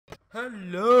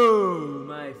Hello,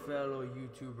 my fellow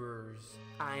YouTubers.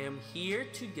 I am here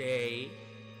today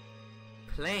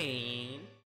playing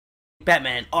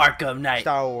Batman Arkham Knight,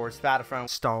 Star Wars Battlefront,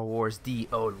 Star Wars The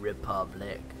Old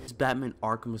Republic, Batman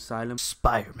Arkham Asylum,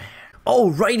 Spider-Man.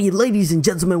 Alrighty, ladies and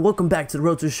gentlemen, welcome back to the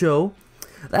Road to Show.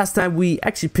 Last time we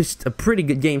actually pitched a pretty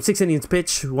good game. 6 innings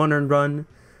pitch, 1 earned run,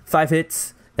 5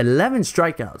 hits, 11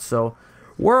 strikeouts. So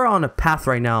we're on a path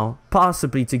right now,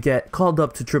 possibly to get called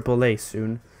up to AAA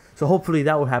soon. So hopefully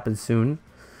that will happen soon.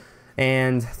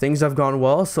 And things have gone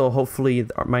well, so hopefully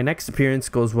my next appearance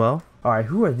goes well. Alright,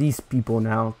 who are these people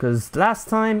now? Because last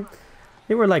time,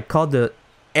 they were like called the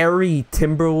Airy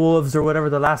Timberwolves or whatever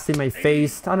the last team I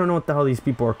faced. I don't know what the hell these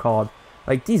people are called.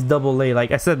 Like these AA, like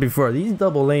I said before, these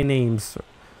AA names.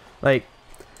 Like,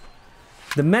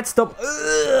 the Mets double...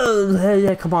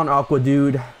 yeah, come on, Aqua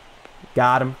dude.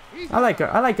 Got him. I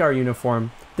like our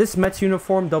uniform. This Mets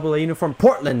uniform, AA uniform.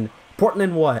 Portland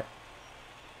what?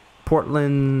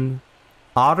 Portland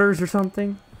Otters or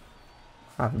something?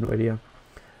 I have no idea.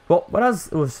 Well, what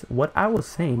I was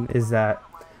saying is that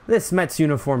this Mets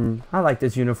uniform, I like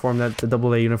this uniform, that the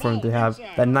AA uniform they have.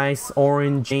 That nice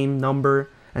orange name number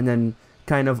and then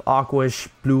kind of aquish,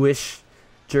 bluish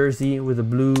jersey with a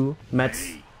blue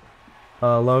Mets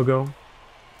logo.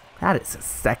 That is a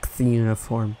sexy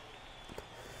uniform.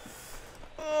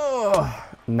 Oh,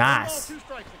 nice.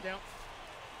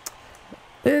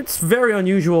 It's very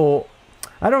unusual.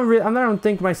 I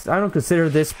don't consider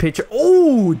this pitcher.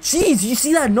 Oh, jeez, you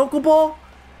see that knuckleball?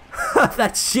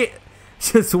 That shit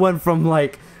just went from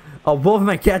like above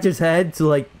my catcher's head to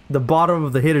like the bottom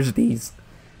of the hitter's knees.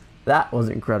 That was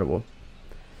incredible.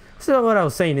 So what I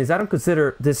was saying is I don't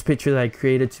consider this pitcher that I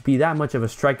created to be that much of a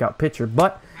strikeout pitcher,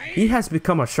 but he has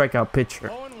become a strikeout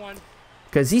pitcher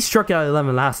because he struck out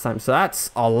 11 last time, so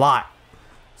that's a lot.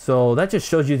 So that just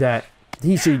shows you that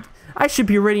I should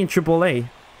be already in AAA.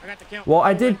 Well,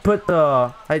 I did put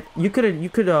the you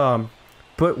could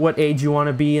put what age you want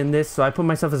to be in this, so I put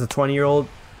myself as a 20-year-old.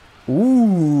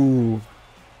 Ooh.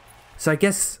 So I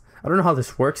guess I don't know how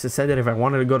this works. It said that if I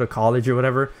wanted to go to college or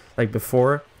whatever, like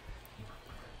before,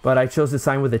 but I chose to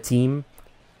sign with a team,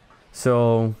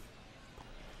 so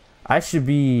I should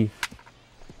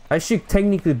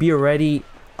technically be already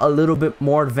a little bit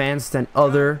more advanced than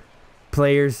other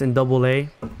players in AA.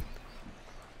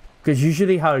 Because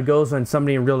usually how it goes when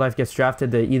somebody in real life gets drafted,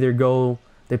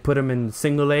 they put them in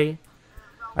single A.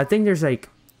 I think there's like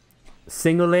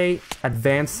single A,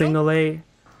 advanced single A,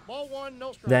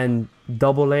 then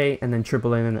double A, and then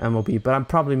triple A, and then MLB. But I'm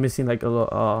probably missing like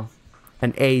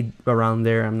an A around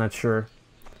there. I'm not sure.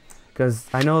 Because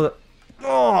I know that...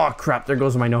 Oh, crap. There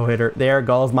goes my no-hitter. There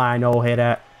goes my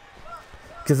no-hitter.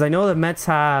 Because I know the Mets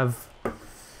have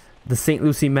the St.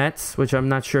 Lucie Mets, which I'm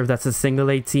not sure if that's a single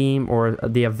A team or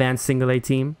the advanced single A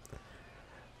team.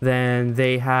 Then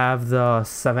they have the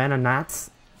Savannah Gnats,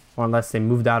 or unless they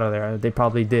moved out of there. They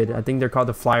probably did. I think they're called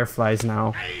the Fireflies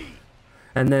now.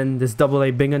 And then this AA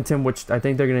Binghamton, which I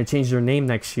think they're going to change their name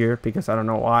next year because I don't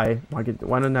know why.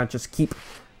 Why not just keep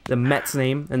the Mets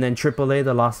name? And then AAA,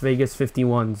 the Las Vegas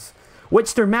 51s,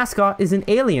 which their mascot is an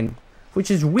alien,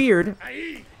 which is weird.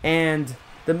 And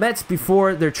the Mets,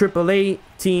 before their AAA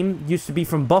team, used to be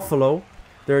from Buffalo.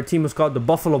 Their team was called the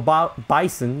Buffalo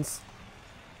Bisons.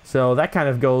 So that kind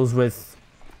of goes with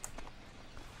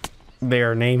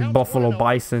their name, Buffalo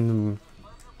Bison.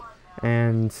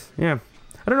 And yeah,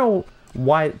 I don't know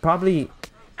why. I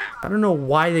don't know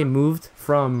why they moved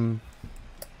from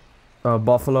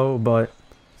Buffalo, but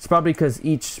it's probably because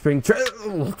each spring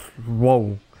training.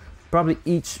 Wow,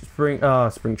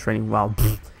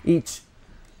 each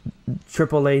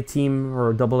AAA team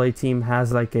or AA team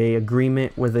has like a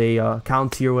agreement with a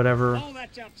county or whatever,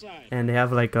 and they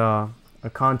have like a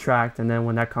contract, and then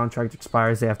when that contract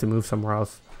expires, they have to move somewhere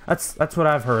else. That's what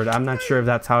I've heard. I'm not sure if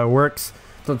that's how it works.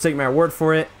 Don't take my word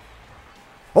for it.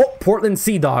 Oh, Portland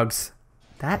Sea Dogs.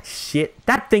 That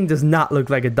thing does not look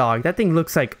like a dog. That thing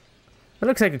looks like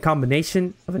a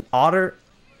combination of an otter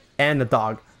and a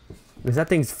dog. Because that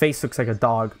thing's face looks like a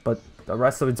dog, but the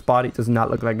rest of its body does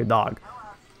not look like a dog.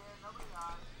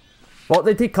 Well,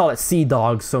 they did call it Sea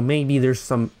Dogs, so maybe there's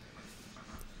some,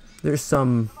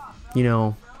 you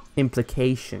know,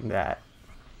 implication that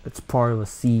it's part of a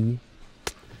sea.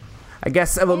 I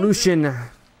guess evolution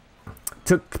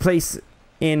took place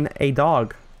in a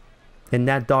dog, and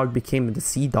that dog became the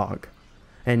Sea Dog,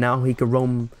 and now he can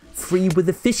roam free with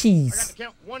the fishies.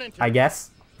 I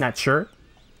guess. Not sure.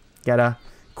 Gotta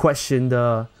question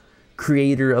the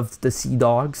creator of the Sea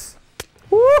Dogs.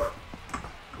 Woo!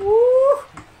 Woo!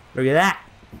 Look at that.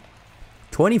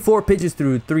 24 pitches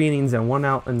through 3 innings and 1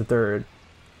 out in the third.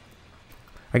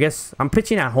 I guess I'm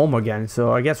pitching at home again,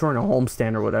 so I guess we're in a home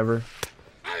stand or whatever.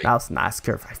 That was a nice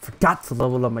curve. I forgot to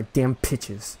level up my damn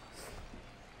pitches.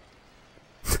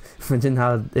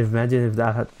 Imagine if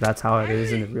that's how it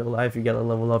is in real life. You gotta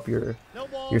level up your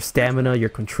stamina, your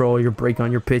control, your break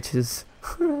on your pitches.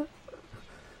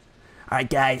 Alright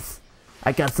guys,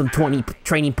 I got some 20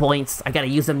 training points. I gotta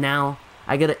use them now.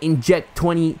 I gotta inject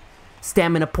 20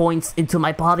 stamina points into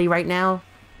my body right now.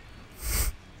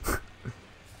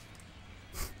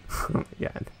 Oh my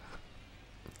god.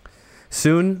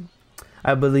 Soon,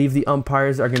 I believe the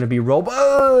umpires are gonna be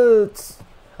robots.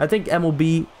 I think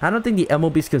MLB, I don't think the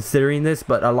MLB is considering this,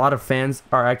 but a lot of fans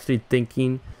are actually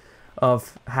thinking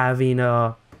of having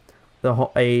an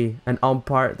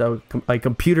umpire, a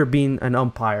computer being an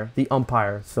umpire, the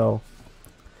umpire. So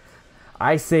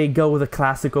I say go with a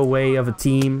classical way of a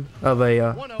team, of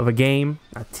a game,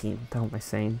 a team. What am I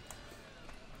saying?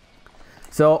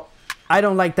 So I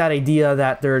don't like that idea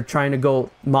that they're trying to go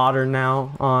modern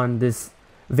now on this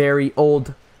very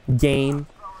old game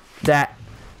that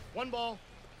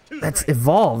that's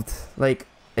evolved. Like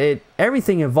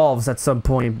everything evolves at some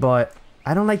point, but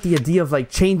I don't like the idea of like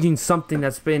changing something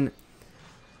that's been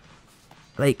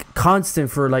like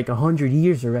constant for like 100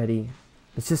 years already.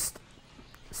 It's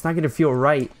not gonna feel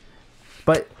right.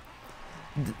 But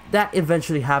that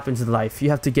eventually happens in life. You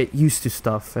have to get used to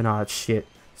stuff and all that shit.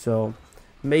 So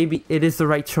maybe it is the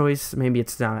right choice, maybe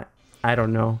it's not. I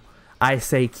don't know. I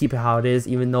say keep it how it is,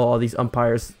 even though all these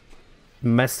umpires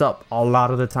mess up a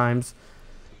lot of the times.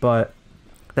 But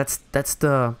that's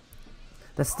the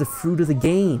fruit of the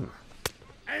game.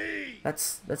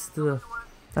 That's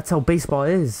how baseball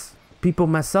is. People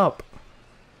mess up.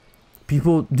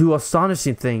 People do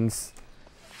astonishing things.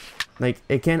 Like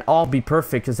it can't all be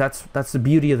perfect because that's the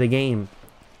beauty of the game.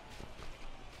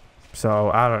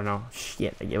 So I don't know.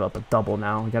 Shit, I gave up a double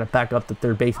now. I gotta back up the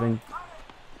third baseman.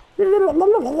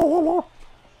 Well,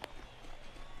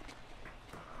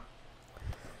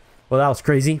 that was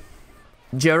crazy.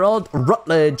 Gerald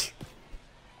Rutledge.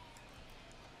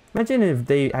 Imagine if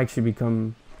they actually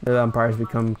the umpires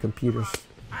become computers.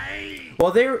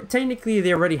 Well, they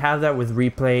already have that with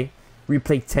replay.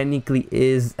 Replay technically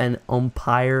is an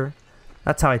umpire.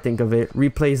 That's how I think of it.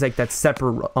 Replay is like that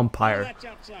separate umpire.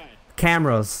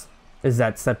 Cameras is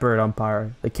that separate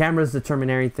umpire. The cameras determine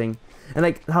everything. And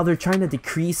like how they're trying to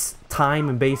decrease time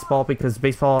in baseball because a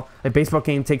baseball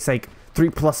game takes like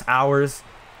 3+ hours.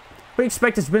 What do you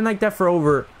expect? It's been like that for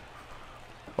over,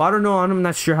 well, I don't know, I'm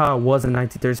not sure how it was in the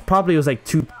 1930s. Probably it was like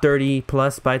 230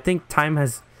 plus, but I think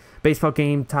baseball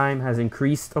game time has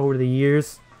increased over the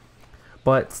years.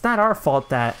 But it's not our fault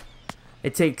that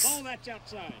it takes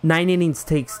 9 innings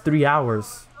takes 3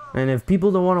 hours. And if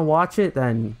people don't want to watch it,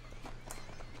 then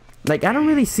like I don't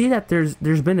really see that there's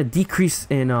been a decrease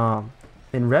in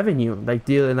revenue,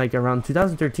 like around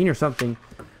 2013 or something.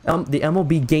 The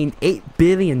MLB gained $8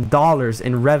 billion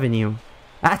in revenue.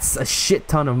 That's a shit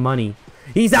ton of money.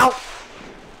 He's out.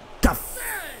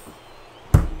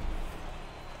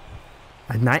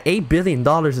 $8 billion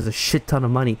is a shit ton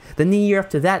of money. Then the year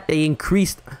after that, they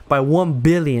increased by $1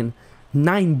 billion,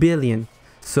 $9 billion.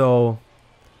 So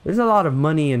there's a lot of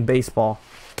money in baseball.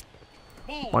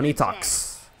 Money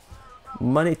talks.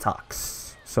 Money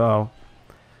talks. So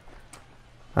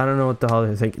I don't know what the hell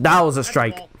they think. That was a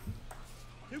strike.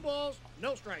 2 balls,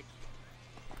 no strikes.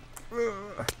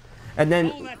 And then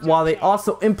while they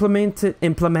also implemented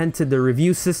the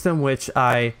review system, which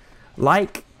I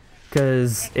like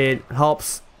because it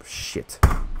helps. Shit.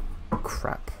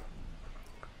 Crap.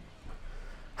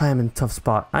 I am in a tough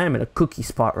spot. I am in a cookie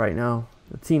spot right now.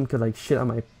 The team could like shit on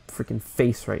my freaking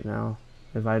face right now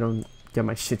if I don't get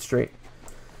my shit straight.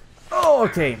 Oh,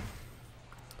 okay.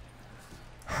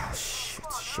 Shit.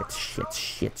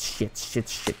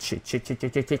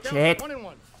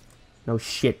 No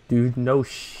shit, dude. No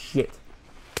shit.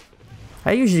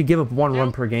 I usually give up 1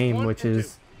 run per game, which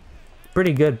is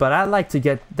pretty good, but I like to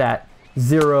get that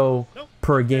 0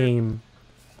 per game.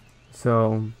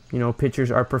 So, you know,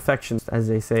 pitchers are perfections, as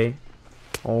they say.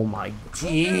 Oh my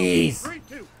jeez.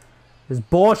 This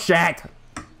bullshit.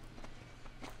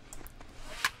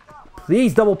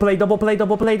 Please double play, double play,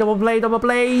 double play, double play, double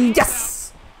play.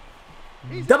 Yes!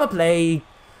 Double play.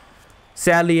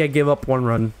 Sadly, I give up 1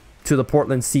 run to the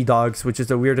Portland Sea Dogs, which is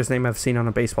the weirdest name I've seen on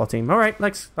a baseball team. Alright,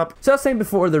 next up. So I was saying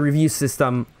before, the review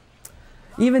system,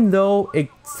 even though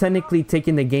it's technically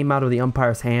taking the game out of the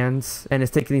umpire's hands, and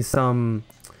it's taking some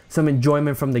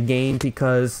enjoyment from the game,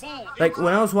 because like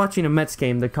when I was watching a Mets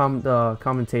game, the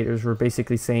commentators were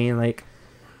basically saying like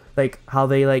how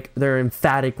they're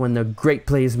emphatic when the great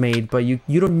play is made, but you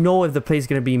don't know if the play is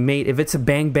going to be made. If it's a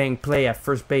bang bang play at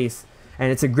first base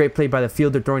and it's a great play by the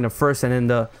fielder throwing to first, and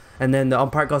then the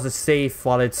umpire calls it safe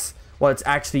while it's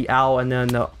actually out, and then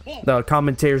the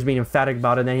commentator's being emphatic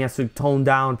about it, and then he has to tone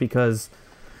down because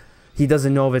he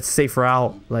doesn't know if it's safe or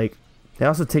out. Like, it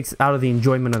also takes out of the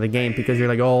enjoyment of the game because you're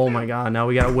like, oh my god, now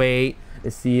we gotta wait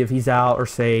to see if he's out or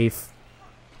safe.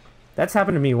 That's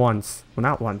happened to me once. Well,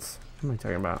 not once. What am I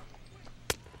talking about?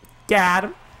 Got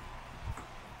him.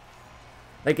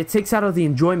 Like, it takes out of the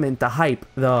enjoyment, the hype,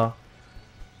 the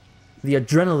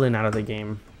adrenaline out of the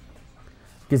game.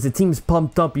 Because the team's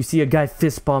pumped up, you see a guy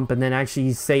fist bump, and then actually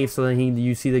he's safe, so then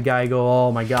you see the guy go,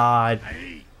 oh my god.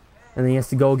 And then he has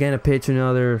to go again to pitch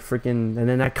another freaking, and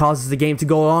then that causes the game to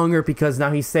go longer because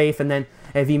now he's safe, and then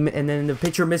then the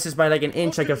pitcher misses by like an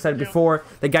inch, like I've said before,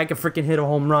 the guy can freaking hit a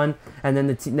home run, and then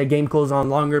the game goes on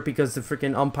longer because the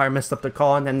freaking umpire messed up the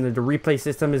call, and then the replay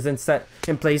system is set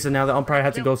in place, and now the umpire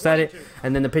had to go set it,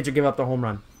 and then the pitcher gave up the home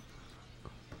run.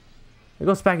 It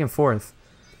goes back and forth.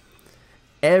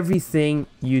 Everything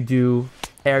you do,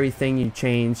 everything you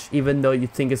change, even though you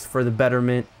think it's for the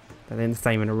betterment, and then it's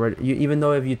not even a word. Even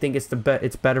though if you think it's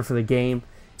better for the game,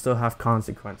 still have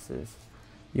consequences.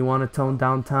 You want to tone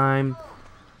down time,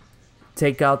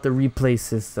 take out the replay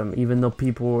system. Even though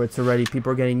people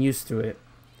are getting used to it,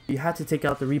 you have to take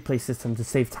out the replay system to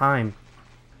save time.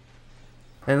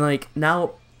 And like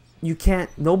now,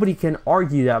 nobody can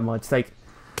argue that much. Like,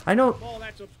 I know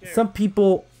some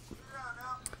people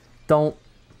don't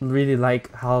really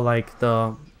like how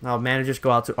how managers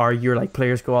go out to argue, or like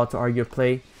players go out to argue a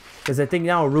play. Because I think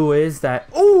now a rule is that,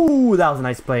 ooh, that was a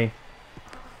nice play,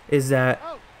 is that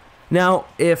now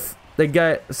if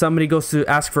somebody goes to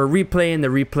ask for a replay and the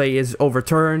replay is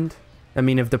overturned, I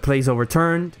mean if the play's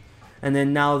overturned, and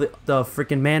then now the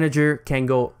freaking manager can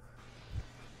go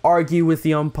argue with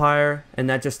the umpire, and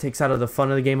that just takes out of the fun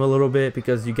of the game a little bit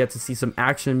because you get to see some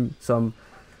action, some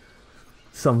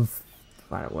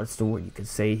what's the word you could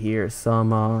say here,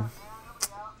 some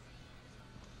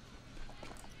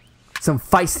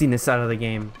feistiness out of the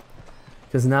game,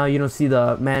 because now you don't see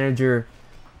the manager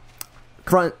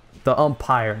front the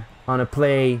umpire on a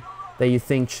play that you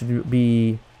think should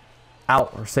be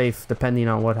out or safe depending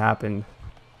on what happened.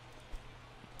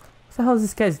 What the hell is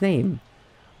this guy's name?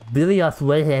 Billy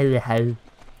Oswald.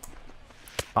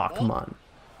 Oh, come on.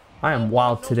 I am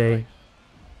wild today.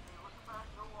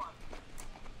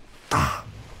 Ah,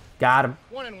 got him.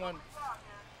 1-1.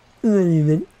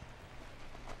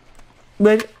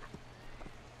 But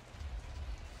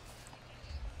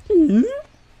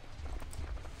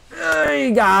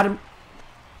you got him.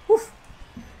 Oof.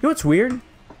 You know what's weird?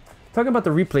 Talking about the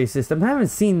replay system, I haven't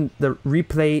seen the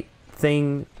replay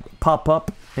thing pop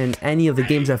up in any of the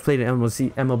games I've played in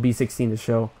MLB 16 to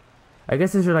show. I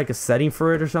guess is there like a setting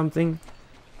for it or something?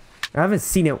 I haven't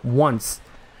seen it once.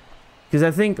 Because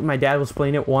I think my dad was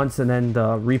playing it once and then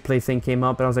the replay thing came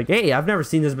up and I was like, hey, I've never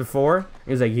seen this before.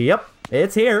 He was like, yep,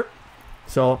 it's here.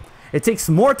 So it takes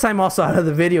more time also out of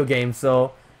the video game,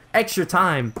 so extra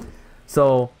time.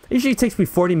 So it usually takes me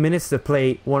 40 minutes to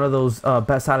play one of those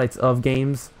best highlights of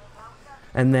games,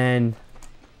 and then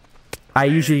I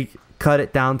usually cut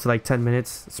it down to like 10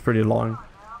 minutes. It's pretty long.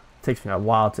 It takes me a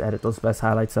while to edit those best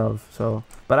highlights of. So,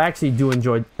 but I actually do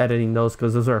enjoy editing those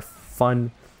because those are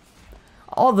fun.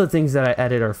 All the things that I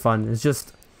edit are fun. It's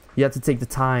just you have to take the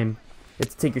time. You have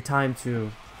to take your time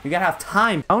to. You gotta have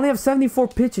time. I only have 74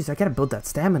 pitches. I gotta build that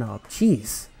stamina up.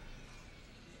 Jeez.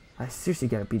 I seriously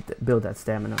gotta build that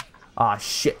stamina. Ah,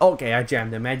 shit. Okay, I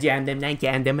jammed him. I jammed him. I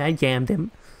jammed him. I jammed him.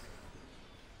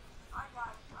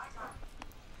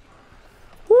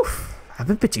 Woof. I've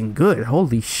been pitching good.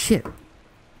 Holy shit.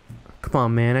 Come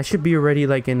on, man. I should be already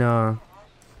like in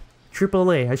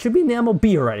AAA. I should be in the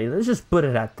MLB already. Let's just put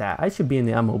it at that. I should be in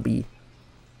the MLB.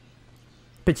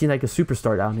 Pitching like a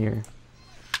superstar down here.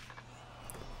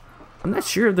 I'm not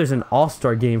sure if there's an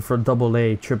all-star game for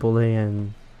AA, AAA,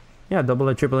 and yeah,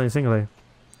 AA, AAA, and single A.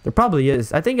 There probably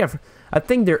is. I think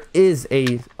there is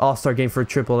a all-star game for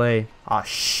AAA. Ah,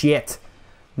 shit.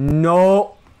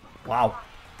 No. Wow.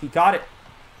 He got it.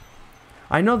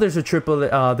 I know there's a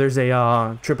AAA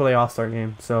all-star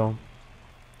game, so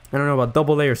I don't know about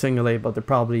AA or single A, but there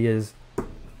probably is.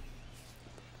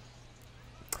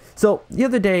 So the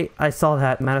other day I saw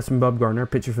that Madison Bumgarner,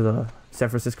 pitcher for the San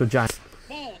Francisco Giants,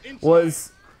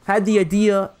 had the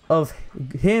idea of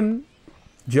him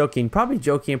probably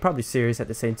joking and probably serious at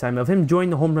the same time, of him joining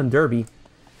the home run derby.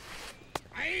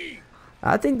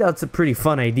 I think that's a pretty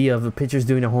fun idea of the pitchers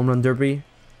doing a home run derby.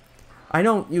 I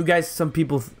know you guys, some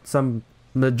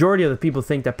majority of the people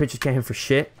think that pitchers can't hit for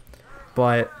shit,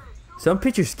 but some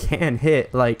pitchers can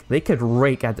hit. Like, they could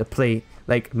rake at the plate.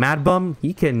 Like Mad Bum,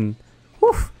 he can.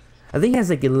 Woof. I think he has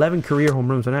like 11 career home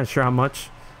runs. I'm not sure how much,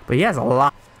 but he has a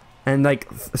lot. And like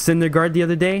Syndergaard the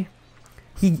other day,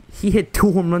 he hit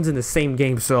 2 home runs in the same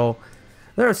game. So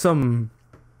there are some.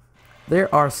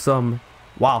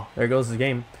 Wow, there goes the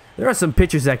game. There are some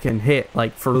pitchers that can hit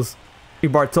like for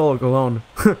Bartolo alone.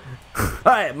 All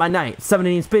right, my night. 7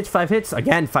 innings pitch, 5 hits.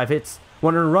 Again, 5 hits.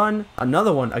 1 run,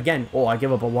 another one. Again, oh, I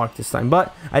give up a walk this time.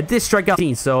 But I did strike out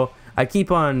 15, so I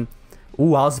keep on.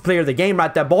 Ooh, I was the player of the game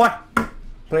right there, boy.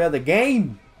 Player of the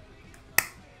game.